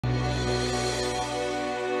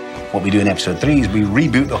What we do in episode 3 is we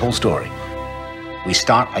reboot the whole story. We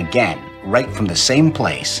start again, right from the same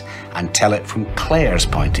place, and tell it from Claire's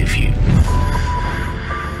point of view.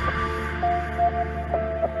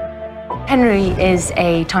 Henry is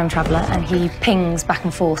a time traveller and he pings back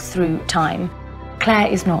and forth through time. Claire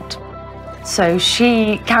is not. So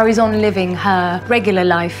she carries on living her regular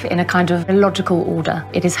life in a kind of logical order.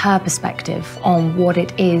 It is her perspective on what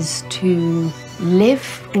it is to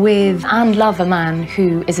live with and love a man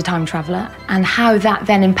who is a time traveller and how that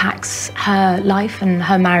then impacts her life and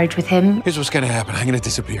her marriage with him. Here's what's gonna happen. I'm gonna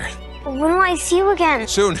disappear. When will I see you again?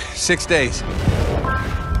 Soon, 6 days.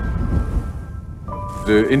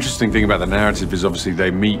 The interesting thing about the narrative is obviously they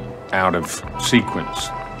meet out of sequence.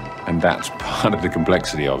 And that's part of the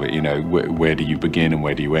complexity of it, you know, where do you begin and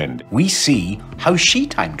where do you end? We see how she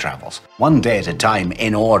time travels, one day at a time,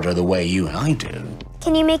 in order, the way you and I do.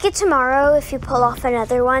 Can you make it tomorrow if you pull off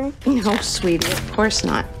another one? No, sweetie, of course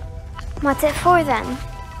not. What's it for then?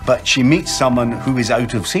 But she meets someone who is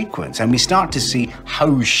out of sequence, and we start to see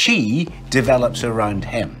how she develops around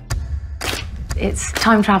him. It's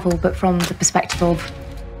time travel, but from the perspective of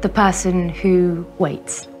the person who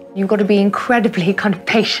waits. You've got to be incredibly kind of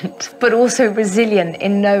patient, but also resilient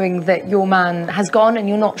in knowing that your man has gone and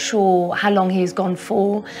you're not sure how long he's gone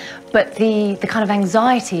for. But the kind of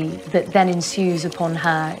anxiety that then ensues upon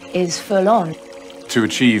her is full on. To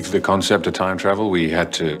achieve the concept of time travel, we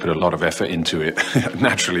had to put a lot of effort into it.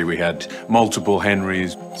 Naturally, we had multiple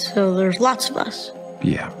Henrys. So there's lots of us.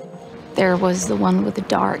 Yeah. There was the one with the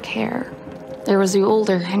dark hair. There was the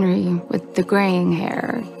older Henry with the graying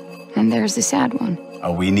hair. And there's the sad one.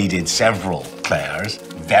 We needed several Claires.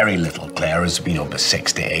 Very little Claire is, about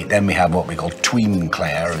 6 to 8. Then we have what we call tween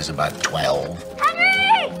Claire, who's about 12.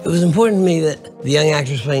 Henry! It was important to me that the young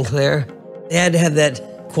actors playing Claire, they had to have that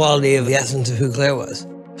quality of the essence of who Claire was.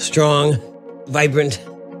 Strong, vibrant,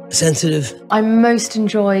 sensitive. I most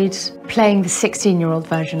enjoyed playing the 16-year-old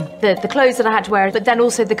version. The clothes that I had to wear, but then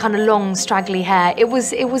also the kind of long, straggly hair. It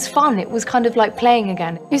was fun. It was kind of like playing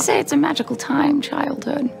again. You say it's a magical time,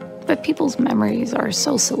 childhood. But people's memories are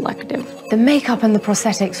so selective. The makeup and the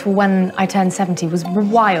prosthetics for when I turned 70 was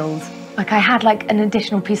wild. Like I had like an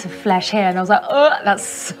additional piece of flesh here and I was like, oh, that's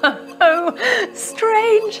so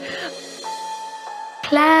strange.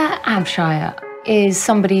 Claire Abshire is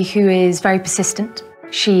somebody who is very persistent.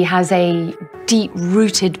 She has a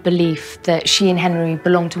deep-rooted belief that she and Henry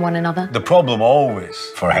belong to one another. The problem always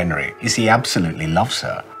for Henry is he absolutely loves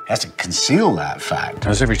her. He has to conceal that fact.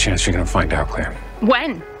 There's every chance you're gonna find out, Claire.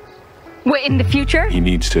 When? We're in the future? He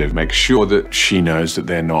needs to make sure that she knows that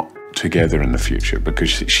they're not together in the future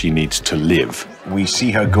because she needs to live. We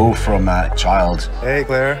see her go from a child Hey,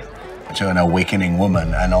 Claire. to an awakening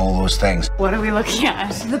woman and all those things. What are we looking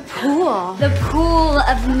at? The pool. The pool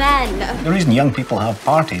of men. The reason young people have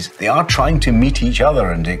parties, they are trying to meet each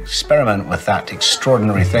other and experiment with that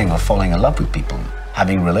extraordinary thing of falling in love with people,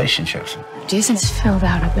 having relationships. Jason's filled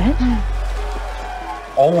out a bit.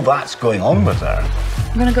 All that's going on with her.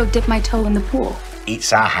 I'm gonna go dip my toe in the pool.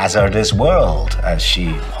 It's a hazardous world, as she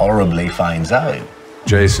horribly finds out.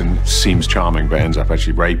 Jason seems charming but ends up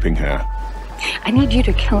actually raping her. I need you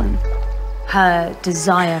to kill him. Her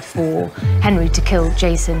desire for Henry to kill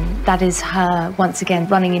Jason, that is her, once again,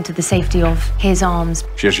 running into the safety of his arms.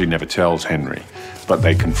 She actually never tells Henry, but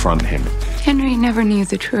they confront him. Henry never knew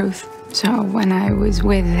the truth. So when I was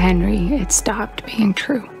with Henry, it stopped being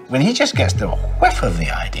true. When he just gets the whiff of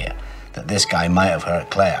the idea that this guy might have hurt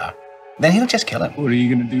Claire, then he'll just kill him. What are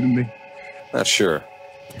you gonna do to me? Not sure.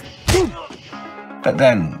 But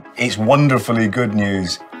then, it's wonderfully good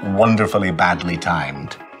news, wonderfully badly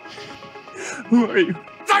timed. Who are you?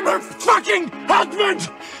 I'm her fucking husband!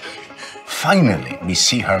 Finally, we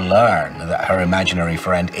see her learn that her imaginary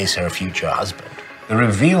friend is her future husband. The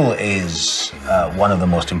reveal is one of the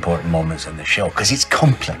most important moments in the show, because it's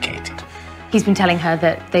complicated. He's been telling her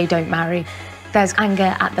that they don't marry. There's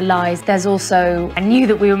anger at the lies. There's also, I knew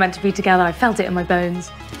that we were meant to be together. I felt it in my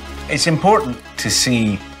bones. It's important to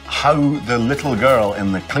see how the little girl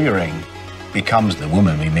in the clearing becomes the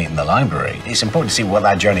woman we meet in the library. It's important to see what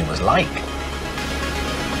that journey was like.